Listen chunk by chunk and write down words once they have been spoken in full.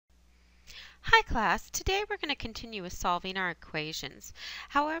Hi class, today we're going to continue with solving our equations.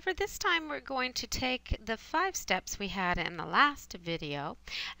 However, this time we're going to take the 5 steps we had in the last video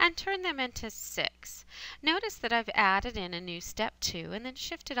and turn them into 6. Notice that I've added in a new step 2 and then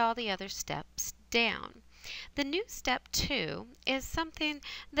shifted all the other steps down. The new step 2 is something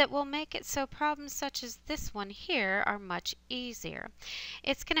that will make it so problems such as this one here are much easier.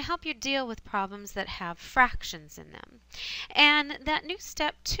 It's going to help you deal with problems that have fractions in them. And that new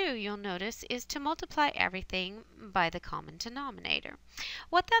step 2, you'll notice, is to multiply everything by the common denominator.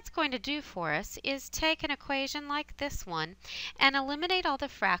 What that's going to do for us is take an equation like this one and eliminate all the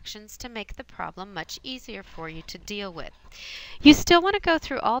fractions to make the problem much easier for you to deal with. You still want to go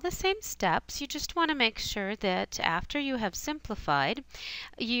through all the same steps. You just want to make sure that after you have simplified,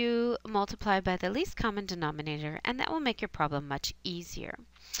 you multiply by the least common denominator, and that will make your problem much easier.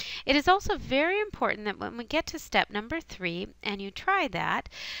 It is also very important that when we get to step number 3 and you try that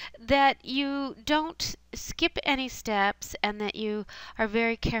you don't skip any steps and that you are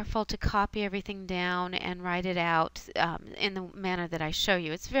very careful to copy everything down and write it out in the manner that I show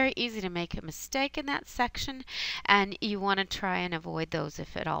you. It's very easy to make a mistake in that section, and you want to try and avoid those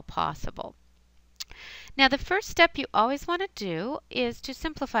if at all possible. Now, the first step you always want to do is to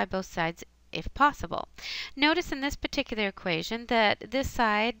simplify both sides if possible. Notice in this particular equation that this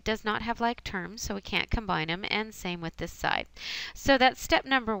side does not have like terms, so we can't combine them, and same with this side. So that step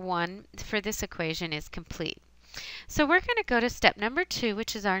number 1 for this equation is complete. So we're going to go to step number 2,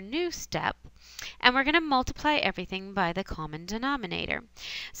 which is our new step, and we're going to multiply everything by the common denominator.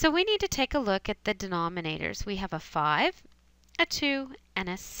 So we need to take a look at the denominators. We have a 5, a 2, and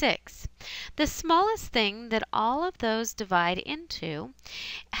a 6. The smallest thing that all of those divide into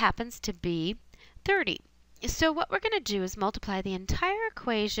happens to be 30. So what we're going to do is multiply the entire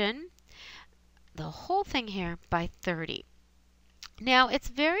equation, the whole thing here, by 30. Now, it's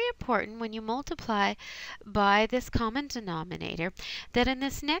very important when you multiply by this common denominator that in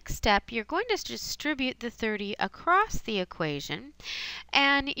this next step you're going to distribute the 30 across the equation,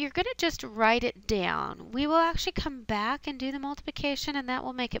 and you're going to just write it down. We will actually come back and do the multiplication, and that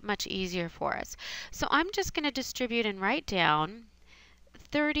will make it much easier for us. So I'm just going to distribute and write down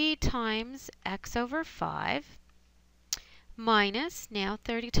 30 times x over 5 minus now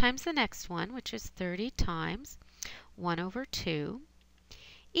 30 times the next one, which is 30 times 1 over 2,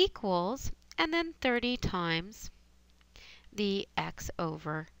 equals, and then 30 times the x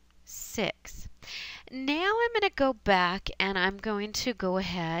over 6. Now I'm going to go back and I'm going to go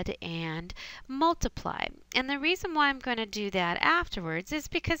ahead and multiply. And the reason why I'm going to do that afterwards is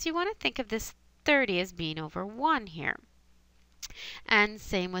because you want to think of this 30 as being over 1 here. And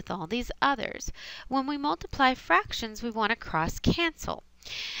same with all these others. When we multiply fractions, we want to cross cancel.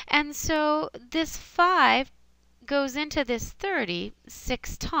 And so this 5 goes into this 30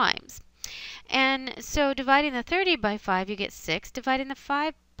 6 times. And so dividing the 30 by 5, you get 6. Dividing the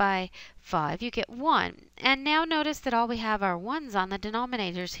 5 by 5, you get 1. And now notice that all we have are 1s on the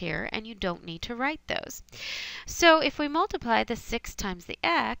denominators here, and you don't need to write those. So if we multiply the 6 times the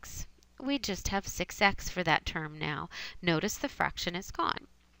x, we just have 6x for that term now. Notice the fraction is gone.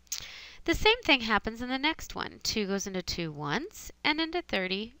 The same thing happens in the next one. 2 goes into 2 once, and into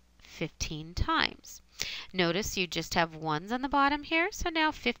 30 15 times. Notice you just have 1s on the bottom here, so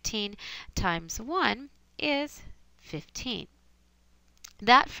now 15 times 1 is 15.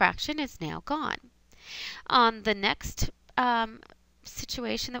 That fraction is now gone. On the next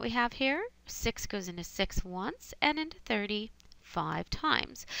situation that we have here, 6 goes into 6 once and into 30 5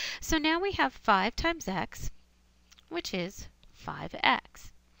 times. So now we have 5 times x, which is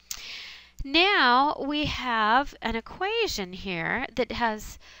 5x. Now we have an equation here that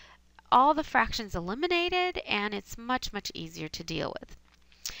has all the fractions eliminated, and it's much, much easier to deal with.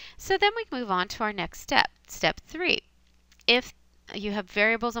 So then we move on to our next step, step 3. If you have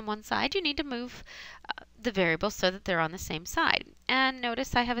variables on one side, you need to move the variables so that they're on the same side. And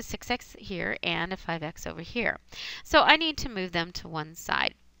notice I have a 6x here and a 5x over here. So I need to move them to one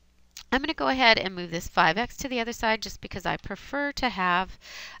side. I'm going to go ahead and move this 5x to the other side just because I prefer to have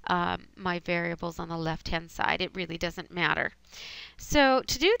my variables on the left-hand side. It really doesn't matter. So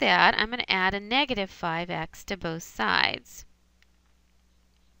to do that, I'm going to add a negative 5x to both sides,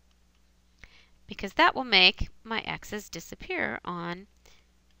 because that will make my x's disappear on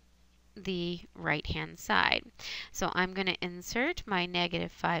the right-hand side. So I'm going to insert my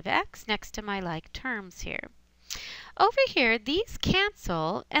negative 5x next to my like terms here. Over here, these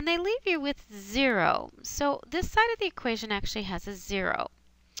cancel and they leave you with 0. So this side of the equation actually has a 0.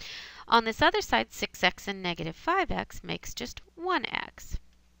 On this other side, 6x and negative 5x makes just 1x.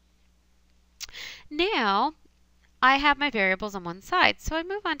 Now, I have my variables on one side, so I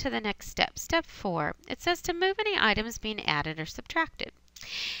move on to the next step. Step 4, it says to move any items being added or subtracted.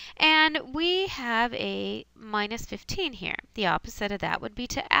 And we have a minus 15 here. The opposite of that would be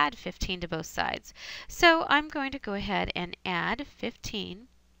to add 15 to both sides. So I'm going to go ahead and add 15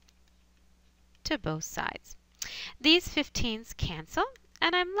 to both sides. These 15s cancel,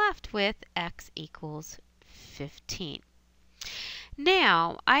 and I'm left with x equals 15.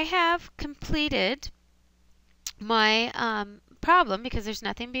 Now, I have completed my problem because there's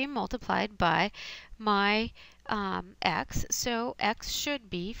nothing being multiplied by my x, so x should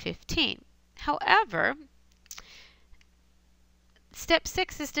be 15. However, step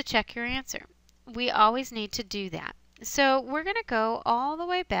 6 is to check your answer. We always need to do that. So we're going to go all the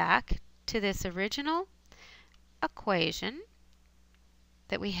way back to this original equation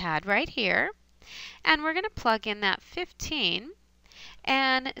that we had right here, and we're going to plug in that 15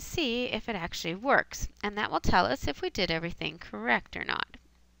 and see if it actually works. And that will tell us if we did everything correct or not.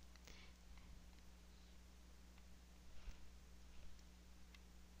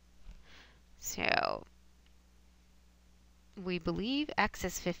 So we believe x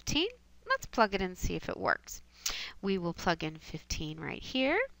is 15. Let's plug it in and see if it works. We will plug in 15 right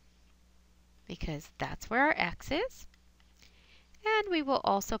here because that's where our x is. And we will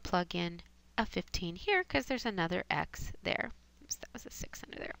also plug in a 15 here because there's another x there. Oops, that was a 6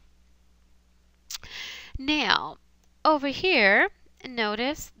 under there. Now, over here,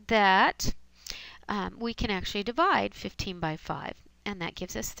 notice that we can actually divide 15 by 5, and that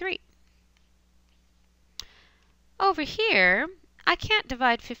gives us 3. Over here, I can't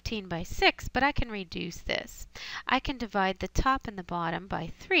divide 15 by 6, but I can reduce this. I can divide the top and the bottom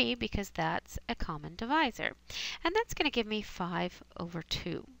by 3 because that's a common divisor. And that's going to give me 5 over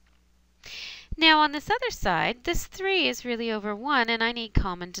 2. Now on this other side, this 3 is really over 1 and I need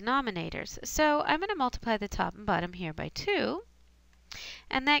common denominators. So I'm going to multiply the top and bottom here by 2.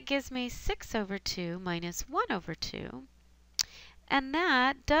 And that gives me 6 over 2 minus 1 over 2. And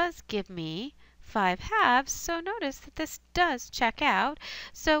that does give me 5/2, so notice that this does check out.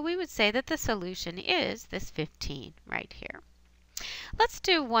 So we would say that the solution is this 15 right here. Let's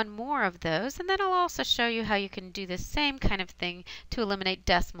do one more of those, and then I'll also show you how you can do the same kind of thing to eliminate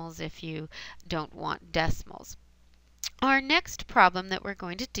decimals if you don't want decimals. Our next problem that we're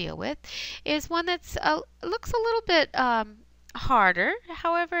going to deal with is one that's looks a little bit harder.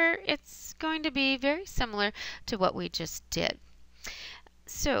 However, it's going to be very similar to what we just did.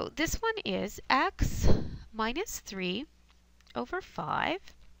 So this one is x minus 3 over 5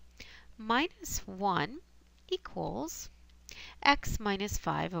 minus 1 equals x minus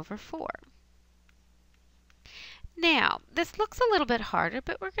 5 over 4. Now, this looks a little bit harder,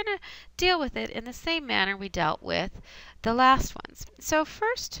 but we're going to deal with it in the same manner we dealt with the last ones. So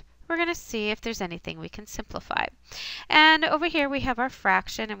first, we're going to see if there's anything we can simplify. And over here we have our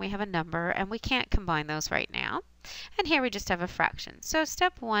fraction and we have a number, and we can't combine those right now. And here we just have a fraction. So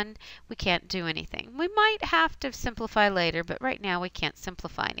step 1, we can't do anything. We might have to simplify later, but right now we can't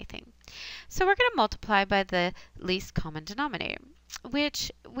simplify anything. So we're going to multiply by the least common denominator,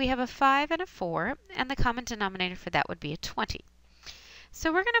 which we have a 5 and a 4, and the common denominator for that would be a 20.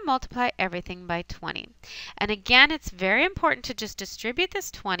 So we're going to multiply everything by 20. And again, it's very important to just distribute this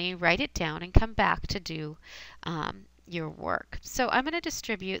 20, write it down, and come back to do your work. So I'm going to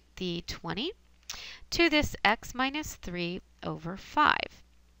distribute the 20 to this x minus 3 over 5.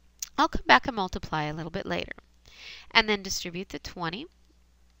 I'll come back and multiply a little bit later. And then distribute the 20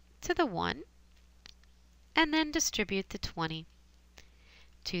 to the 1, and then distribute the 20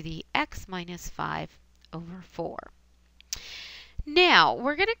 to the x minus 5 over 4. Now,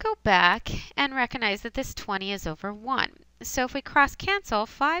 we're going to go back and recognize that this 20 is over 1. So if we cross cancel,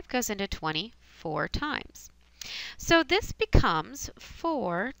 5 goes into 20 4 times. So this becomes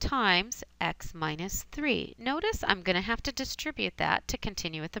 4 times x minus 3. Notice I'm going to have to distribute that to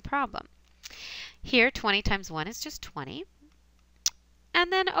continue with the problem. Here, 20 times 1 is just 20.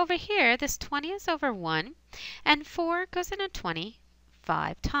 And then over here, this 20 is over 1, and 4 goes into 20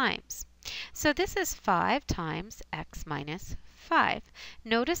 5 times. So this is 5 times x minus 5.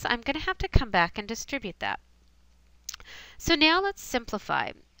 Notice I'm going to have to come back and distribute that. So now let's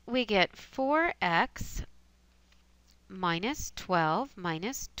simplify. We get 4x minus 12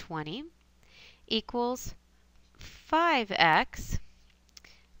 minus 20 equals 5x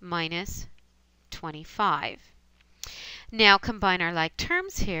minus 25. Now combine our like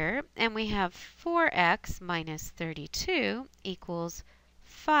terms here, and we have 4x minus 32 equals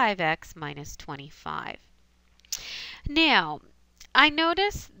 5x minus 25. Now, I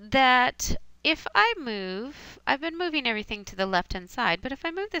notice that if I move, I've been moving everything to the left-hand side, but if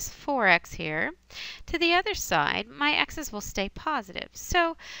I move this 4x here to the other side, my x's will stay positive.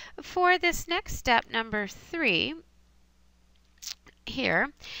 So for this next step, number 3,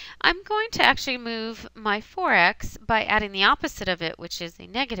 here, I'm going to actually move my 4x by adding the opposite of it, which is a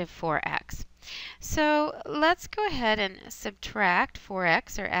negative 4x. So let's go ahead and subtract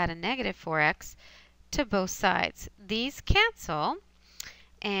 4x, or add a negative 4x, to both sides. These cancel,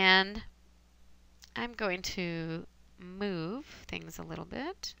 and I'm going to move things a little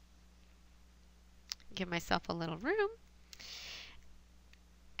bit, give myself a little room,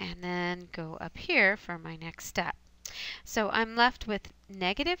 and then go up here for my next step. So I'm left with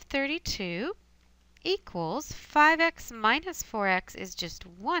negative 32 equals 5x minus 4x is just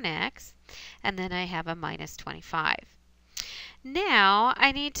 1x, and then I have a minus 25. Now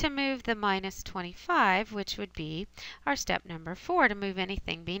I need to move the minus 25, which would be our step number 4, to move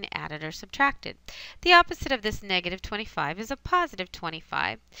anything being added or subtracted. The opposite of this negative 25 is a positive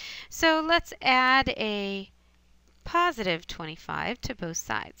 25. So let's add a positive 25 to both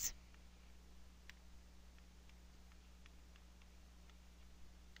sides.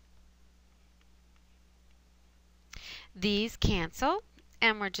 These cancel,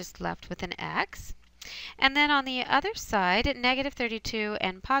 and we're just left with an x. And then on the other side, negative 32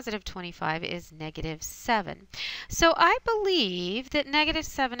 and positive 25 is negative 7. So I believe that negative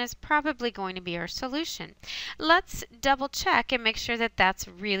 7 is probably going to be our solution. Let's double check and make sure that that's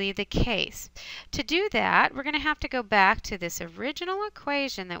really the case. To do that, we're going to have to go back to this original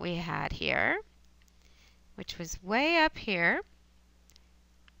equation that we had here, which was way up here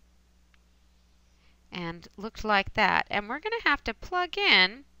and looked like that. And we're going to have to plug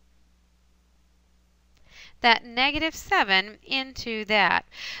in that negative 7 into that.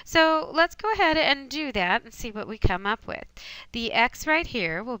 So let's go ahead and do that and see what we come up with. The x right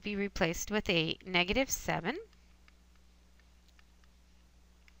here will be replaced with a negative 7.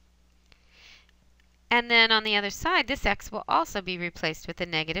 And then on the other side, this x will also be replaced with a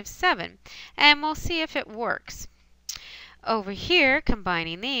negative 7. And we'll see if it works. Over here,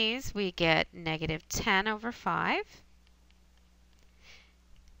 combining these, we get negative 10 over 5.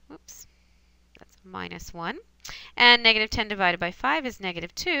 Oops, that's minus 1. And negative 10 divided by 5 is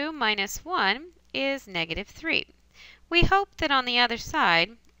negative 2. Minus 1 is negative 3. We hope that on the other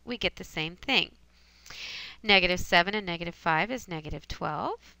side, we get the same thing. Negative 7 and negative 5 is negative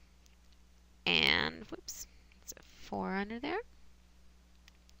 12. And, whoops, there's a 4 under there.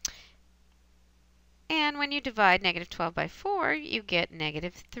 And when you divide negative 12 by 4, you get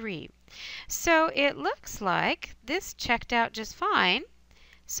negative 3. So it looks like this checked out just fine.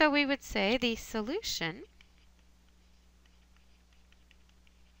 So we would say the solution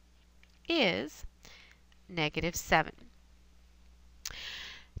is negative 7.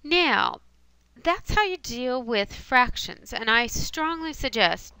 Now, that's how you deal with fractions, and I strongly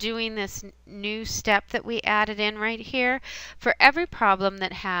suggest doing this new step that we added in right here for every problem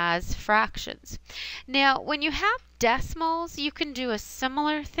that has fractions. Now, when you have decimals, you can do a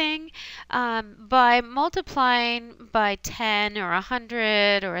similar thing by multiplying by 10 or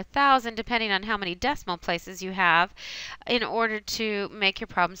 100 or 1,000, depending on how many decimal places you have, in order to make your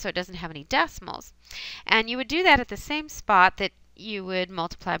problem so it doesn't have any decimals. And you would do that at the same spot that you would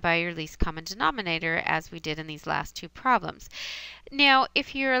multiply by your least common denominator, as we did in these last two problems. Now,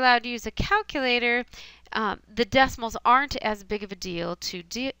 if you're allowed to use a calculator, the decimals aren't as big of a deal to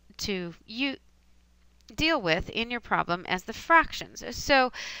deal with in your problem as the fractions.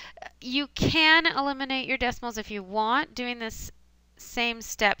 So you can eliminate your decimals if you want, doing this same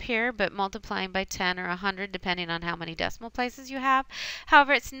step here, but multiplying by 10 or 100 depending on how many decimal places you have.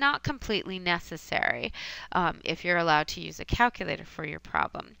 However, it's not completely necessary if you're allowed to use a calculator for your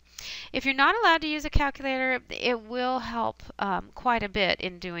problem. If you're not allowed to use a calculator, it will help quite a bit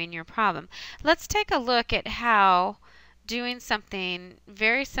in doing your problem. Let's take a look at how doing something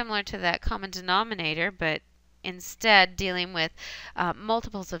very similar to that common denominator, but instead dealing with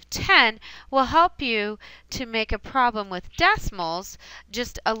multiples of 10 will help you to make a problem with decimals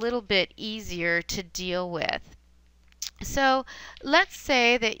just a little bit easier to deal with. So let's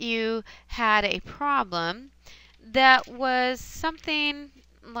say that you had a problem that was something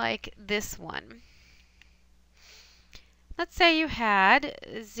like this one. Let's say you had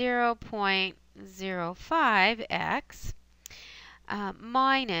 0.05x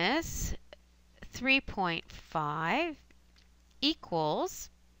minus 3.5 equals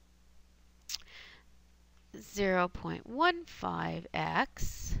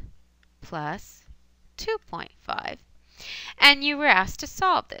 0.15x plus 2.5. And you were asked to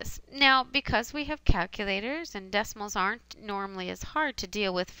solve this. Now, because we have calculators and decimals aren't normally as hard to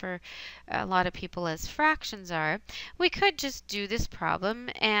deal with for a lot of people as fractions are, we could just do this problem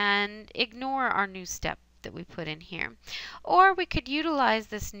and ignore our new step that we put in here. Or we could utilize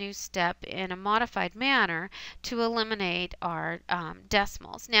this new step in a modified manner to eliminate our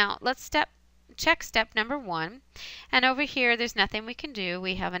decimals. Now, let's check step number 1, and over here there's nothing we can do.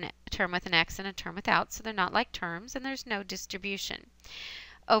 We have a term with an x and a term without, so they're not like terms, and there's no distribution.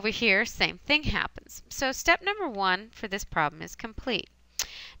 Over here, same thing happens. So step number 1 for this problem is complete.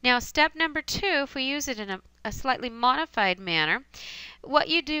 Now step number 2, if we use it in a slightly modified manner, what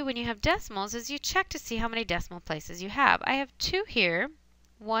you do when you have decimals is you check to see how many decimal places you have. I have 2 here,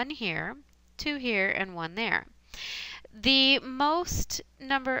 1 here, 2 here, and 1 there. The most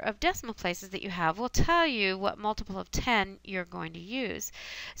number of decimal places that you have will tell you what multiple of 10 you're going to use.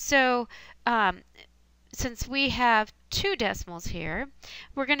 So since we have 2 decimals here,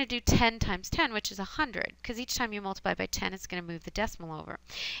 we're going to do 10 times 10, which is 100, because each time you multiply by 10, it's going to move the decimal over.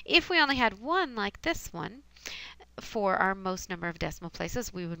 If we only had 1 like this one, for our most number of decimal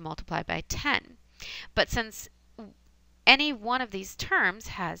places, we would multiply by 10. But since any one of these terms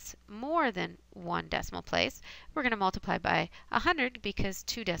has more than 1 decimal place, we're going to multiply by 100 because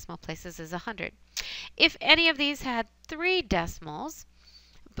 2 decimal places is 100. If any of these had 3 decimals,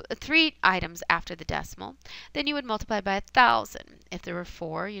 3 items after the decimal, then you would multiply by 1,000. If there were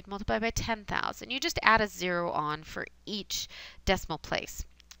 4, you'd multiply by 10,000. You just add a 0 on for each decimal place,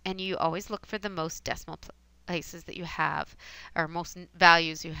 and you always look for the most decimal places that you have, or most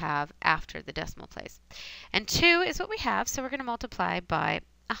values you have after the decimal place. And 2 is what we have, so we're going to multiply by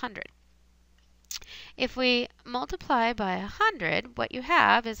 100. If we multiply by 100, what you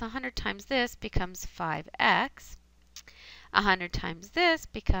have is 100 times this becomes 5x. 100 times this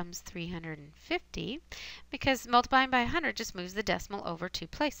becomes 350, because multiplying by 100 just moves the decimal over 2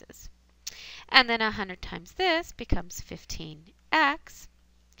 places. And then 100 times this becomes 15x,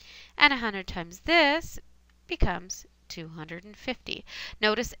 and 100 times this becomes 250.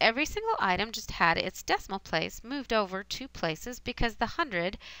 Notice every single item just had its decimal place moved over 2 places because the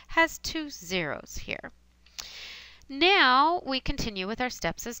 100 has 2 zeros here. Now we continue with our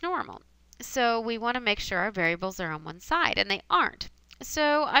steps as normal. So we want to make sure our variables are on one side, and they aren't.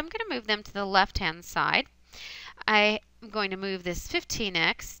 So I'm going to move them to the left-hand side. I'm going to move this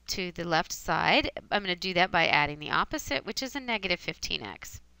 15x to the left side. I'm going to do that by adding the opposite, which is a negative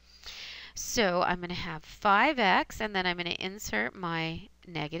 15x. So I'm going to have 5x, and then I'm going to insert my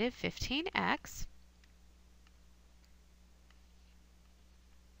negative 15x.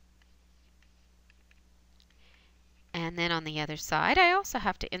 And then on the other side, I also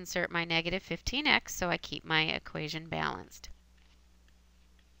have to insert my negative 15x so I keep my equation balanced.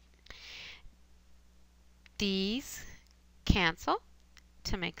 These cancel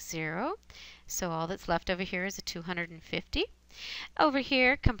to make 0, so all that's left over here is a 250. Over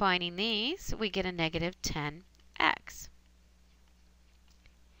here, combining these, we get a negative 10x.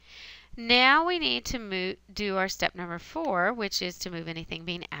 Now we need to do our step number 4, which is to move anything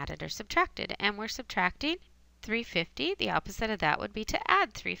being added or subtracted. And we're subtracting 350. The opposite of that would be to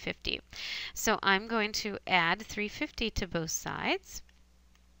add 350. So I'm going to add 350 to both sides.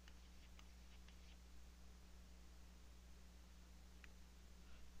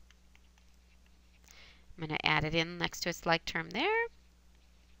 I'm going to add it in next to its like term there,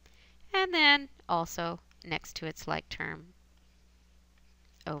 and then also next to its like term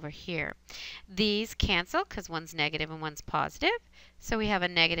over here. These cancel because one's negative and one's positive, so we have a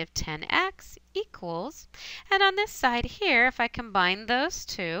negative 10x equals, and on this side here, if I combine those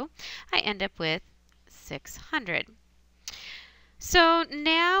two, I end up with 600. So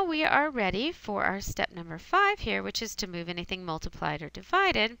now we are ready for our step number 5 here, which is to move anything multiplied or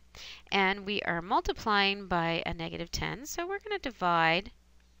divided. And we are multiplying by a negative 10, so we're going to divide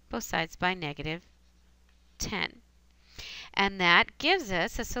both sides by negative 10. And that gives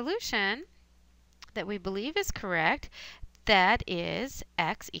us a solution that we believe is correct. That is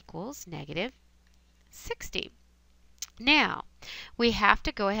x equals negative 60. Now, we have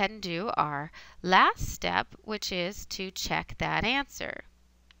to go ahead and do our last step, which is to check that answer.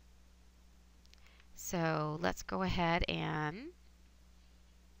 So let's go ahead and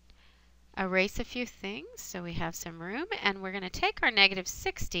erase a few things so we have some room, and we're going to take our negative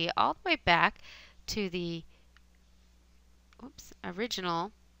 60 all the way back to the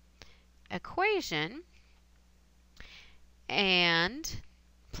original equation and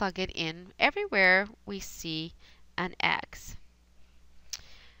plug it in everywhere we see an x.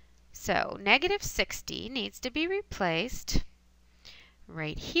 So negative 60 needs to be replaced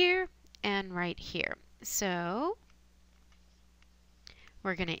right here and right here. So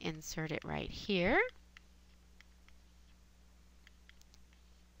We're going to insert it right here.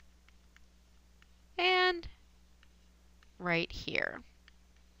 And right here.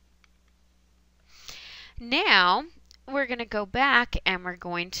 Now we're going to go back and we're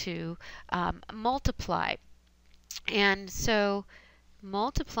going to multiply. And so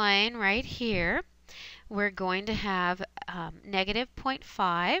multiplying right here, we're going to have negative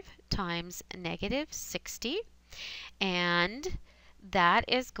 0.5 times negative 60. And that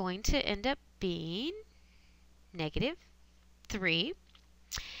is going to end up being negative 3.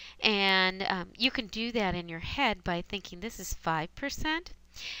 And you can do that in your head by thinking this is 5.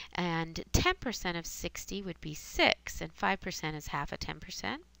 And 10% of 60 would be 6. And 5% is half of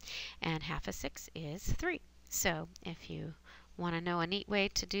 10%. And half of 6 is 3. So if you want to know a neat way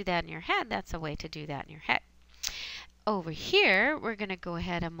to do that in your head, that's a way to do that in your head. Over here, we're going to go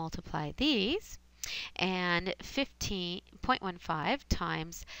ahead and multiply these. And 15.15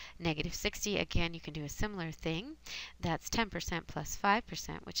 times negative 60, again, you can do a similar thing. That's 10% plus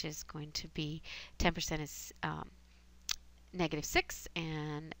 5%, which is going to be 10% is negative 6,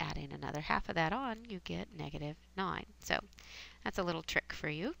 and adding another half of that on, you get negative 9. So that's a little trick for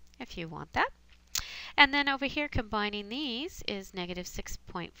you if you want that. And then over here, combining these is negative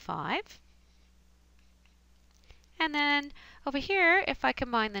 6.5. And then over here, if I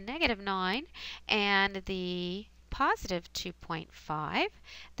combine the negative 9 and the positive 2.5,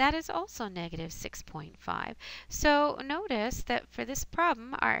 that is also negative 6.5. So notice that for this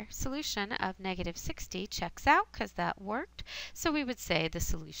problem, our solution of negative 60 checks out because that worked. So we would say the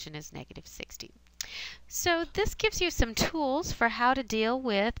solution is negative 60. So this gives you some tools for how to deal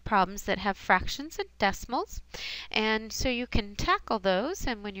with problems that have fractions and decimals. And so you can tackle those,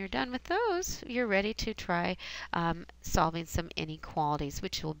 and when you're done with those, you're ready to try solving some inequalities,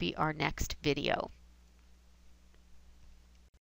 which will be our next video.